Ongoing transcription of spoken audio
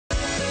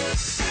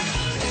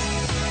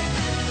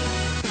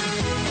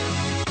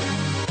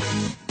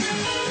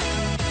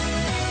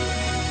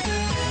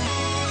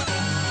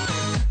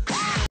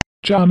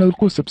Channel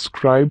को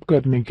subscribe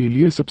करने के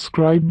लिए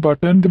सब्सक्राइब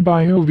बटन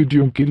दबाएं और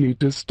वीडियो के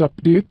लेटेस्ट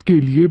अपडेट के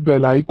लिए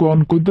बेल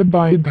आइकॉन को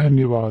दबाएं।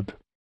 धन्यवाद।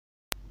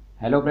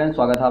 हेलो फ्रेंड्स,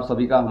 स्वागत है आप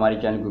सभी का हमारे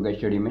चैनल क्विक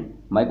स्टडी में।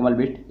 मैं कमल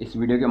बिष्ट। इस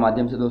वीडियो के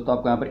माध्यम से दोस्तों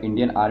आपको यहाँ पर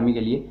इंडियन आर्मी के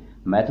लिए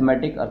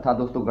मैथमेटिक अर्थात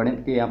दोस्तों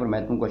गणित के यहाँ पर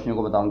महत्वपूर्ण क्वेश्चनों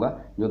को बताऊंगा,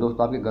 जो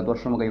दोस्तों आपके गत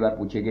वर्षों में कई बार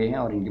पूछे गए हैं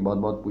और इनकी बहुत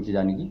बहुत पूछे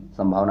जाने की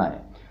संभावना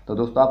है। तो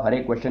दोस्तों आप हर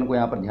एक क्वेश्चन को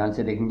यहाँ पर ध्यान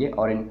से देखेंगे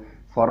और इन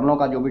फॉर्मुलों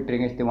का जो भी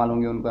ट्रिक इस्तेमाल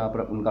होंगे उनको यहाँ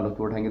पर उनका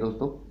लुत्फ उठाएंगे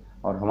दोस्तों।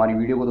 और हमारी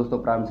वीडियो को दोस्तों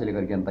प्रारंभ से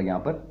लेकर के अंत तक यहाँ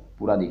पर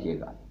पूरा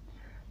देखिएगा।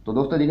 तो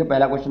दोस्तों देखिए,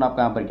 पहला क्वेश्चन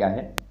आपका यहाँ पर क्या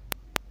है।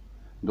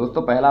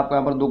 दोस्तों पहला आपको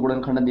यहाँ पर दो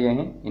गुणनखंड दिए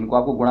हैं, इनको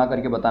आपको गुणा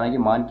करके बताना है कि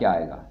मान क्या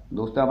आएगा।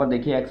 दोस्तों यहाँ पर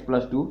देखिए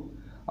x+2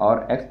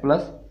 और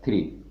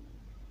x+3,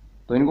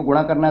 तो इनको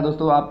गुणा करना है।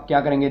 दोस्तों आप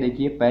क्या करेंगे,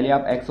 देखिए पहले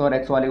आप x और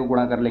x वाले को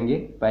गुणा कर लेंगे,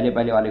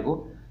 पहले वाले को।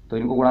 तो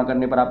इनको गुणा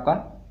करने पर आपका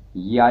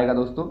ये आएगा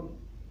दोस्तों।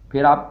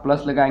 फिर आप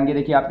प्लस लगाएंगे।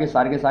 देखिए आपके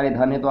सारे के सारे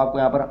धन है, तो आपको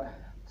यहाँ पर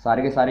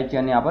सारे के सारे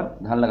चिन्ह यहाँ पर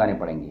धन लगाने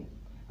पड़ेंगे।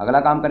 अगला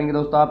काम करेंगे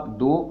दोस्तों, आप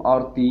 2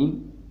 और 3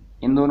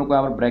 इन दोनों को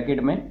यहाँ पर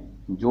ब्रैकेट में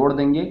जोड़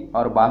देंगे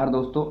और बाहर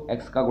दोस्तों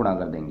x का गुणा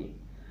कर देंगे।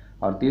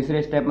 और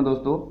तीसरे स्टेप में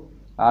दोस्तों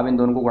आप इन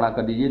दोनों को गुणा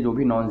कर दीजिए जो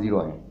भी नॉन जीरो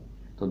है।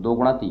 तो 2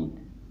 गुणा 3,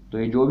 तो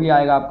ये जो भी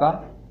आएगा आपका,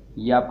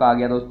 ये आपका आ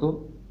गया दोस्तों।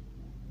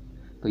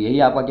 तो यही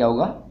आपका क्या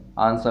होगा,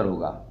 आंसर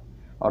होगा।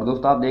 और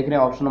दोस्तों आप देख रहे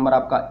हैं ऑप्शन नंबर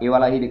आपका ए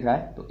वाला ही दिख रहा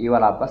है, तो ए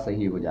वाला आपका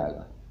सही हो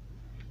जाएगा।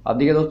 अब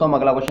देखिए दोस्तों, हम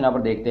अगला क्वेश्चन यहाँ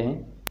पर देखते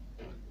हैं।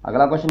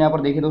 अगला क्वेश्चन यहाँ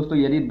पर देखिए दोस्तों,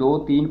 यदि 2,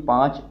 3,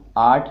 5,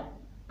 8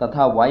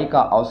 तथा y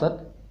का औसत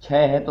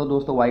 6 है, तो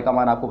दोस्तों y का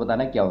मान आपको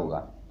बताना क्या होगा।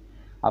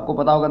 आपको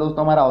पता होगा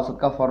दोस्तों, हमारा औसत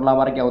का फॉर्मूला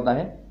हमारा क्या होता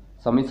है,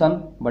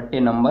 समीशन बट्टे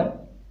नंबर।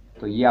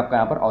 तो ये आपका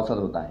यहाँ पर औसत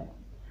होता है।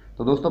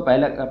 तो दोस्तों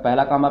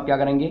पहला काम आप क्या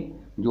करेंगे,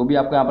 जो भी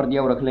आपको यहाँ पर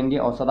दिया वो रख लेंगे।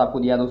 औसत आपको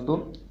दिया दोस्तों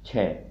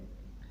 6,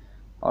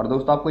 और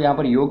दोस्तों आपको यहाँ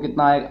पर योग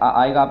कितना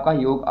आएगा आपका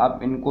योग, आप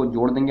इनको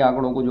जोड़ देंगे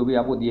आंकड़ों को जो भी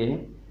आपको दिए हैं,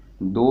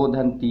 2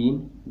 धन 3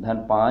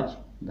 धन 5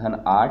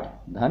 धन 8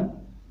 धन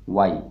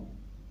y,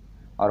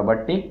 और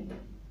बट्टे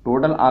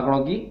टोटल आंकड़ों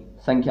की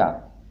संख्या।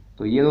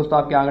 तो ये दोस्तों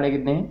आपके आंकड़े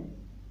कितने हैं,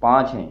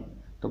 5 हैं।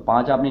 तो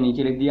 5 आपने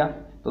नीचे लिख दिया।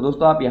 तो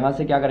दोस्तों आप यहाँ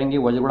से क्या करेंगे,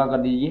 वज्रगुणा कर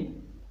दीजिए।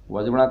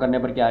 वज्रगुणा करने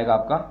पर क्या आएगा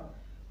आपका,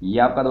 ये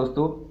आपका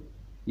दोस्तों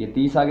ये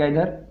 30 आ गया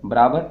इधर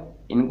बराबर।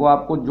 इनको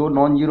आपको जो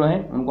नॉन जीरो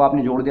हैं उनको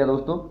आपने जोड़ दिया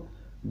दोस्तों,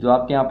 जो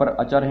आपके यहाँ पर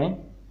अचर हैं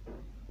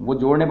वो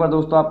जोड़ने पर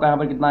दोस्तों आपका यहाँ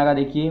पर कितना आएगा,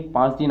 देखिए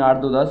 5, 3, 8,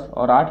 2, 10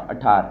 और 8,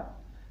 18।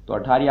 तो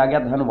 18 आ गया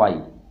धन y।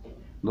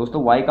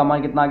 दोस्तों y का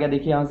मान कितना आ गया,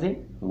 देखिए यहाँ से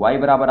y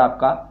बराबर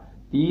आपका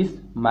 30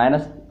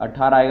 माइनस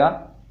 18 आएगा,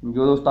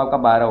 जो दोस्तों आपका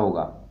 12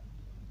 होगा।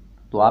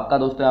 तो आपका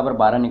दोस्तों यहाँ पर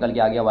 12 निकल के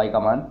आ गया y का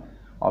मान।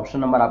 ऑप्शन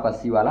नंबर आपका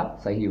सी वाला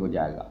सही हो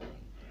जाएगा।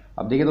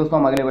 अब देखिए दोस्तों,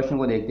 हम अगले क्वेश्चन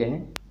को देखते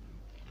हैं।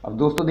 अब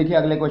दोस्तों देखिए,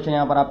 अगले क्वेश्चन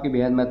यहाँ पर आपके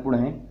बेहद महत्वपूर्ण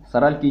है।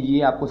 सरल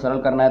कीजिए, आपको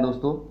सरल करना है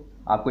दोस्तों।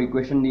 आपको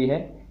इक्वेशन दी है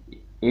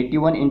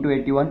 81 ×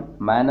 81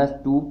 माइनस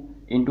 2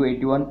 ×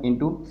 81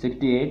 ×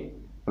 68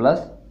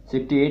 प्लस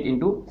 68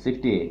 ×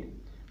 68।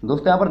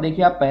 दोस्तों यहाँ पर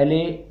देखिए, आप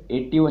पहले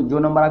 81 जो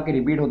नंबर आपके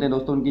रिपीट होते हैं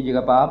दोस्तों, उनकी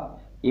जगह पर आप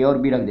ए और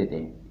बी रख देते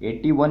हैं।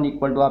 81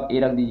 इक्वल टू आप ए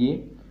रख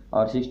दीजिए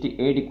और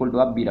 68 इक्वल टू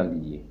आप बी रख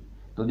दीजिए।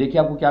 तो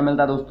देखिए आपको क्या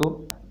मिलता है दोस्तों।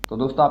 तो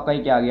दोस्तों आपका ये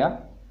क्या आ गया,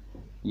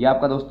 ये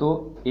आपका दोस्तों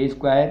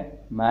a²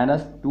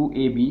 minus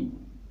 2ab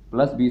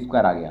plus b²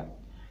 आ गया।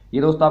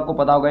 ये दोस्तों आपको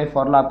पता होगा, ये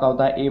फॉर्मूला आपका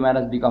होता है a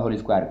माइनस बी का होल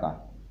स्क्वायर का।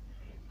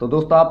 तो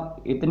दोस्तों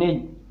आप इतने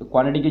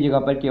क्वांटिटी की जगह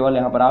पर केवल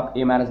यहाँ पर आप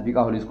a माइनस बी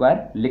का होल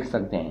स्क्वायर लिख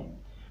सकते हैं।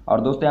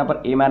 और दोस्तों यहाँ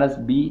पर a माइनस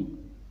बी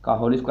का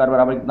होल स्क्वायर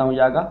बराबर कितना हो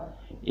जाएगा,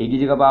 a की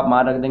जगह पर आप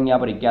मान रख देंगे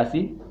यहाँ पर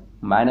 81,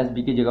 माइनस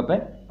बी की जगह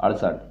पर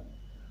 68।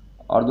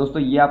 और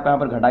दोस्तों ये आपका यहाँ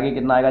पर घटा के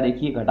कितना आएगा,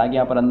 देखिए घटा के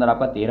यहाँ पर अंदर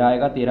आपका 13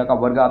 आएगा। 13 का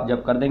वर्ग आप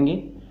जब कर देंगे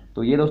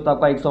तो ये दोस्तों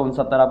आपका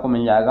 169 आपको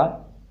मिल जाएगा।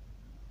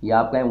 ये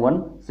आपका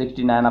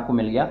 169 आपको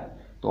मिल गया।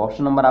 तो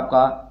ऑप्शन नंबर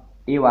आपका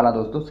ए वाला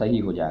दोस्तों सही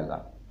हो जाएगा।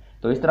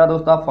 तो इस तरह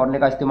दोस्तों आप फॉर्मूले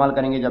का इस्तेमाल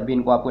करेंगे जब भी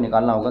इनको आपको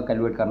निकालना होगा,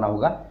 कैलकुलेट करना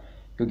होगा।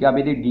 क्योंकि आप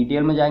यदि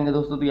डिटेल में जाएंगे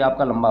दोस्तों तो ये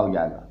आपका लंबा हो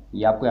जाएगा,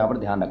 ये आपको यहाँ पर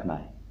ध्यान रखना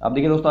है। अब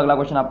देखिए दोस्तों, अगला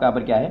क्वेश्चन आपका यहाँ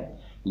पर क्या है।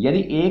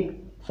 यदि एक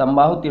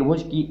समबाहु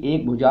त्रिभुज की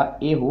एक भुजा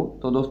ए हो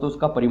तो दोस्तों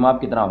उसका परिमाप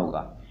कितना होगा।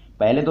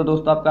 पहले तो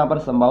दोस्तों आपका यहाँ पर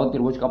समबाहु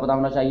त्रिभुज का पता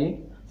होना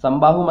चाहिए।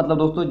 समबाहु मतलब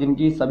दोस्तों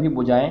जिनकी सभी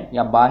भुजाएं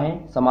या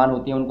बाहें समान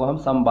होती हैं उनको हम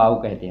समबाहु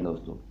कहते हैं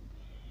दोस्तों।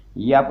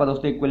 ये आपका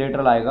दोस्तों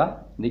इक्विलेटरल आएगा।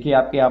 देखिए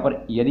आपके यहाँ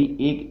पर यदि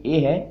एक ए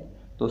है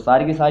तो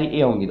सारी की सारी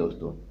ए होंगी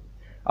दोस्तों।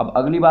 अब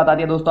अगली बात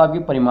आती है दोस्तों आपकी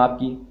परिमाप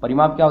की।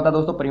 परिमाप क्या होता है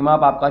दोस्तों,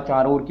 परिमाप आपका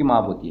चारों ओर की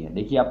माप होती है।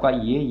 देखिए आपका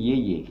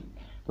ये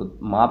तो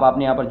माप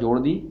आपने यहाँ पर जोड़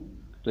दी,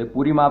 तो ये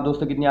पूरी माप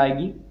दोस्तों कितनी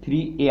आएगी,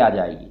 3a आ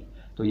जाएगी।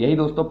 तो यही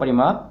दोस्तों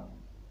परिमाप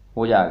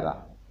हो जाएगा।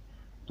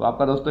 तो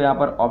आपका दोस्तों यहाँ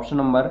पर ऑप्शन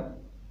नंबर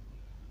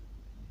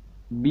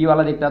बी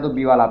वाला दिखता है, तो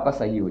बी वाला आपका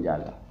सही हो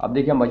जाएगा। अब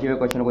देखिए हम बचे हुए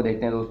क्वेश्चन को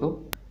देखते हैं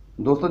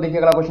दोस्तों देखिए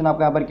अगला क्वेश्चन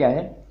आपका यहाँ पर क्या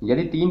है।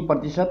 यदि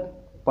 3%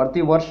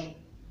 प्रति वर्ष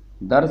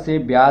दर से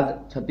ब्याज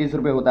 36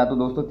 रुपये होता है तो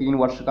दोस्तों 3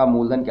 वर्ष का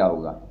मूलधन क्या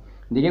होगा।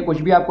 देखिए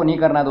कुछ भी आपको नहीं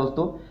करना है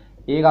दोस्तों,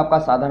 एक आपका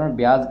साधारण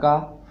ब्याज का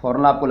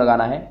फॉर्मूला आपको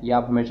लगाना है। ये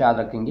आप हमेशा याद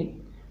रखेंगे,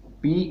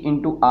 P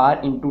 × R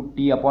 ×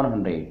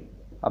 T/100।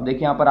 अब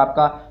देखिए यहाँ पर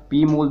आपका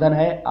P मूलधन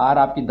है, R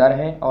आपकी दर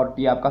है और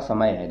T आपका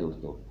समय है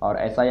दोस्तों, और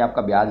ऐसा ही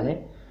आपका ब्याज है।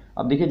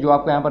 अब देखिए जो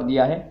आपको यहाँ पर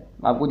दिया है,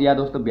 आपको दिया है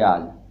दोस्तों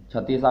ब्याज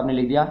 36 आपने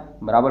लिख दिया,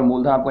 बराबर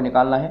मूलधन आपको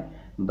निकालना है,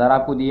 दर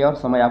आपको दी है और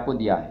समय आपको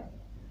दिया है।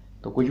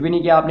 तो कुछ भी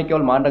नहीं किया आपने,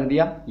 केवल मान रख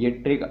दिया। ये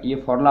ट्रिक, ये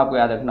फॉर्मूला आपको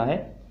याद रखना है।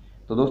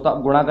 तो दोस्तों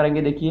आप गुणा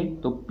करेंगे, देखिए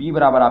तो P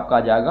बराबर आपका आ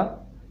जाएगा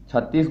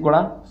 36 गुणा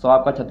 100,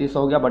 आपका 3600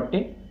 हो गया बट्टे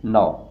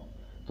 9।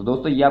 तो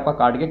दोस्तों ये आपका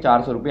काट के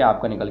 400 रुपये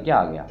आपका निकल के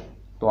आ गया।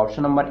 तो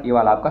ऑप्शन नंबर ए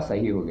वाला आपका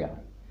सही हो गया।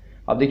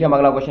 अब देखिए हम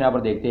अगला क्वेश्चन यहाँ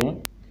पर देखते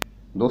हैं।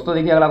 दोस्तों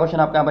देखिए अगला क्वेश्चन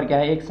आपका यहाँ पर क्या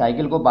है, एक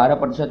साइकिल को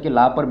 12% के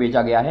लाभ पर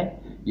बेचा गया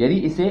है। यदि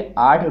इसे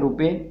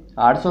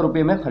 800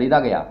 रुपये में खरीदा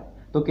गया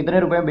तो कितने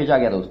रुपये में बेचा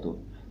गया दोस्तों।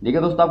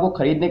 देखिए दोस्तों आपको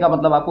खरीदने का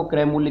मतलब आपको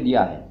क्रय मूल्य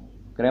दिया है,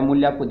 क्रय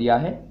मूल्य आपको दिया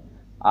है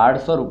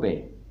 800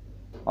 रुपये।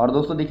 और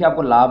दोस्तों देखिए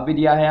आपको लाभ भी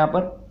दिया है, यहाँ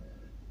पर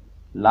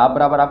लाभ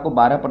बराबर आपको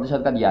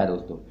 12% का दिया है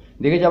दोस्तों।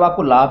 देखिए जब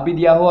आपको लाभ भी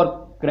दिया हो और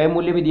क्रय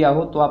मूल्य भी दिया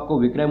हो तो आपको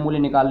विक्रय मूल्य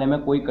निकालने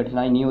में कोई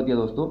कठिनाई नहीं होती है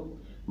दोस्तों,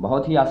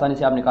 बहुत ही आसानी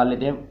से आप निकाल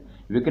लेते हैं।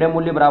 विक्रय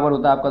मूल्य बराबर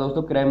होता है आपका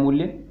दोस्तों क्रय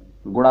मूल्य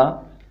गुणा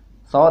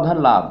 100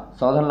 धन लाभ,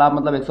 100 धन लाभ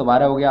मतलब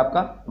 112 हो गया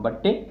आपका,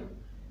 बट्टे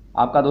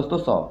आपका दोस्तों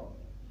 100।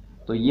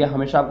 तो ये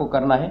हमेशा आपको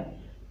करना है।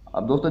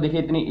 अब दोस्तों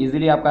देखिए इतनी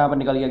इजीली आपका यहाँ पर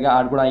निकल गया,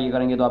 8 गुणा ये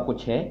करेंगे तो आपको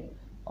 6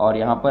 और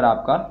यहाँ पर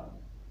आपका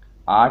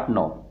 8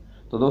 9।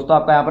 तो दोस्तों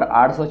आपका यहाँ पर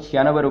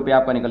 896 रुपये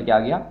आपका निकल के आ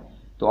गया।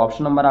 तो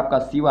ऑप्शन नंबर आपका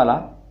सी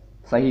वाला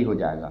सही हो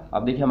जाएगा।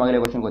 अब देखिए हम अगले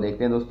क्वेश्चन को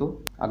देखते हैं दोस्तों।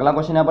 अगला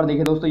क्वेश्चन यहाँ पर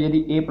देखिए दोस्तों,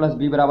 यदि a प्लस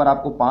बी बराबर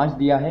आपको 5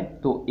 दिया है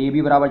तो ए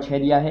बी बराबर 6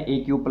 दिया है, ए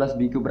क्यूब प्लस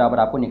बी क्यूब बराबर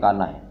आपको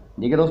निकालना है।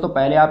 देखिए दोस्तों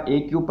पहले आप ए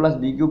क्यूब प्लस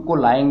बी क्यूब को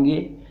लाएंगे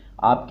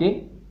आपके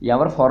यहाँ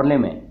पर फॉर्मूले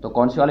में। तो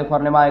कौन से वाले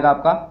फॉर्मूले में आएगा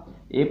आपका,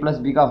 ए प्लस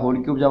बी का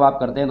होल क्यूब जब आप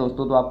करते हैं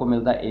दोस्तों तो आपको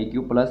मिलता है ए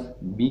cube plus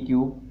B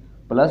cube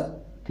plus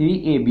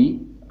 3ab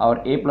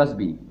और a प्लस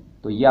बी।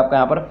 तो ये आपका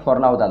यहाँ पर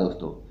फॉर्मूला होता है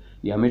दोस्तों,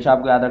 ये हमेशा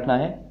आपको याद रखना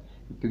है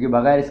क्योंकि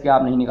बगैर इसके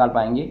आप नहीं निकाल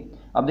पाएंगे।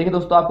 अब देखिए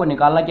दोस्तों आपको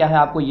निकालना क्या है,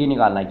 आपको ये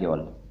निकालना है केवल।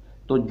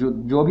 तो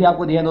जो भी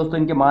आपको दिए हैं दोस्तों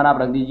इनके मान आप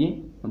रख दीजिए।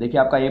 देखिए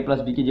आपका a प्लस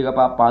बी की जगह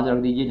पर आप 5 रख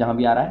दीजिए जहाँ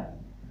भी आ रहा है।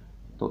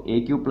 तो ए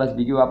क्यूब प्लस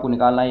बी क्यूब आपको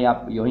निकालना है,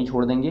 आप यहीं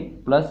छोड़ देंगे,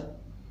 प्लस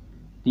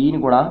 3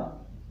 गुणा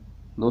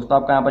दोस्तों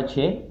आपका यहाँ पर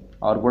 6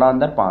 और गुणा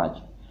अंदर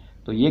 5।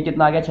 तो ये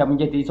कितना आ गया, 6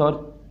 पंजे 30 और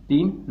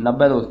 3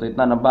 90 दोस्तों,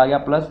 इतना 90 आ गया,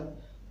 प्लस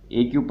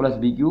ए क्यूब प्लस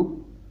बी क्यूब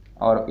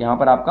और यहाँ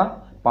पर आपका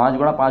 5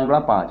 गुणा 5 गुणा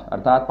 5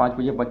 अर्थात 5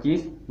 पंजे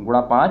 25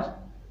 गुणा 5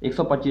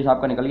 125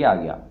 आपका निकल के आ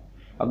गया।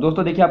 अब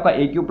दोस्तों देखिए आपका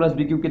ए क्यूब प्लस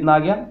बी क्यूब कितना आ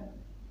गया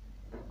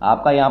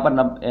आपका,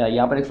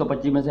 यहाँ पर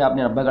 125 में से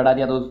आपने 90 घटा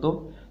दिया दोस्तों।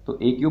 तो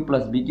ए क्यूब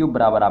प्लस बी क्यूब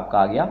बराबर आपका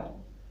आ गया,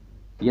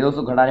 ये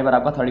दोस्तों घटाने पर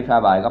आपका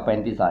 35 आएगा,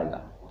 35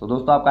 आएगा। तो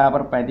दोस्तों आपका यहाँ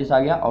पर 35 आ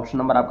गया, ऑप्शन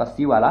नंबर आपका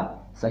सी वाला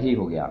सही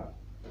हो गया।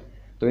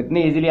 तो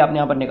इतने इजीली आपने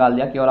यहाँ पर निकाल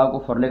दिया, केवल आपको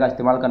फॉर्मूले का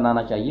इस्तेमाल करना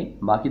आना चाहिए,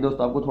 बाकी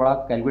दोस्तों आपको थोड़ा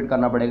कैलकुलेट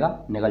करना पड़ेगा,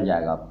 निकल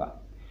जाएगा आपका।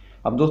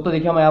 अब दोस्तों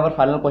देखिए हम यहाँ पर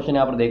फाइनल क्वेश्चन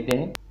यहाँ पर देखते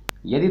हैं।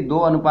 यदि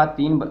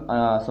 2:3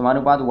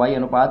 समानुपात y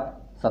अनुपात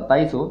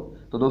 27 हो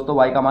तो दोस्तों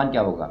y का मान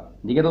क्या होगा।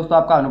 देखिए दोस्तों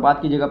आपका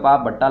अनुपात की जगह पर आप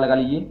बट्टा लगा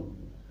लीजिए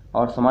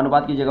और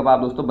समानुपात की जगह पर आप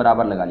दोस्तों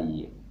बराबर लगा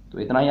लीजिए। तो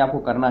इतना ही आपको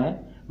करना है,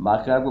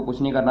 बाकी आपको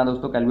कुछ नहीं करना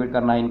दोस्तों, कैलकुलेट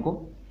करना है इनको।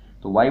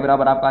 तो y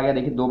बराबर आपका आ गया,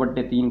 देखिए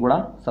 2/3 गुणा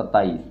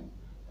 27,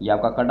 ये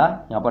आपका कटा,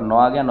 यहाँ पर 9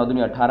 आ गया, 9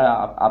 दूनी 18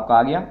 आपका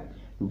आ गया,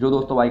 जो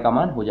दोस्तों y का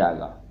मान हो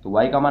जाएगा। तो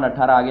y का मान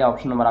 18 आ गया,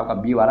 ऑप्शन नंबर आपका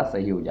बी वाला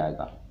सही हो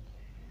जाएगा।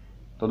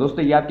 तो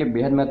दोस्तों ये आपके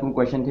बेहद महत्वपूर्ण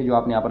क्वेश्चन थे जो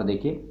आपने यहाँ पर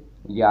देखे।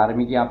 ये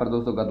आर्मी के यहाँ पर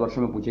दोस्तों गत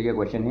वर्षों में पूछे गए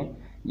क्वेश्चन है,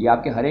 ये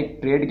आपके हर एक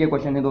ट्रेड के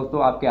क्वेश्चन है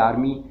दोस्तों, आपके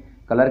आर्मी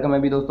क्लर्क में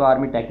भी दोस्तों,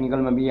 आर्मी टेक्निकल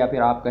में भी, या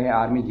फिर आप कहें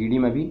आर्मी जीडी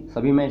में भी,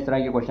 सभी में इस तरह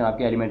के क्वेश्चन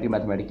आपके एलिमेंट्री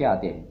मैथमेटिक्स के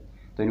आते हैं।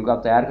 तो इनको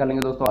आप तैयार कर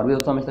लेंगे दोस्तों। और भी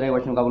दोस्तों हम इस तरह के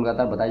क्वेश्चन का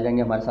लगातार बताए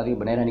जाएंगे। हमारे साथ में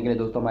बने रहने के लिए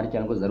दोस्तों हमारे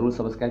चैनल को जरूर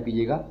सब्सक्राइब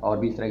कीजिएगा और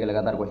भी इस तरह के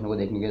लगातार क्वेश्चन को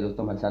देखने के लिए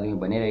दोस्तों हमारे साथ में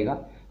बने रहेगा।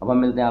 अब हम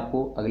मिलते हैं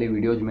आपको अगले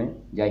वीडियोज में।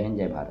 जय हिंद,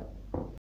 जय भारत।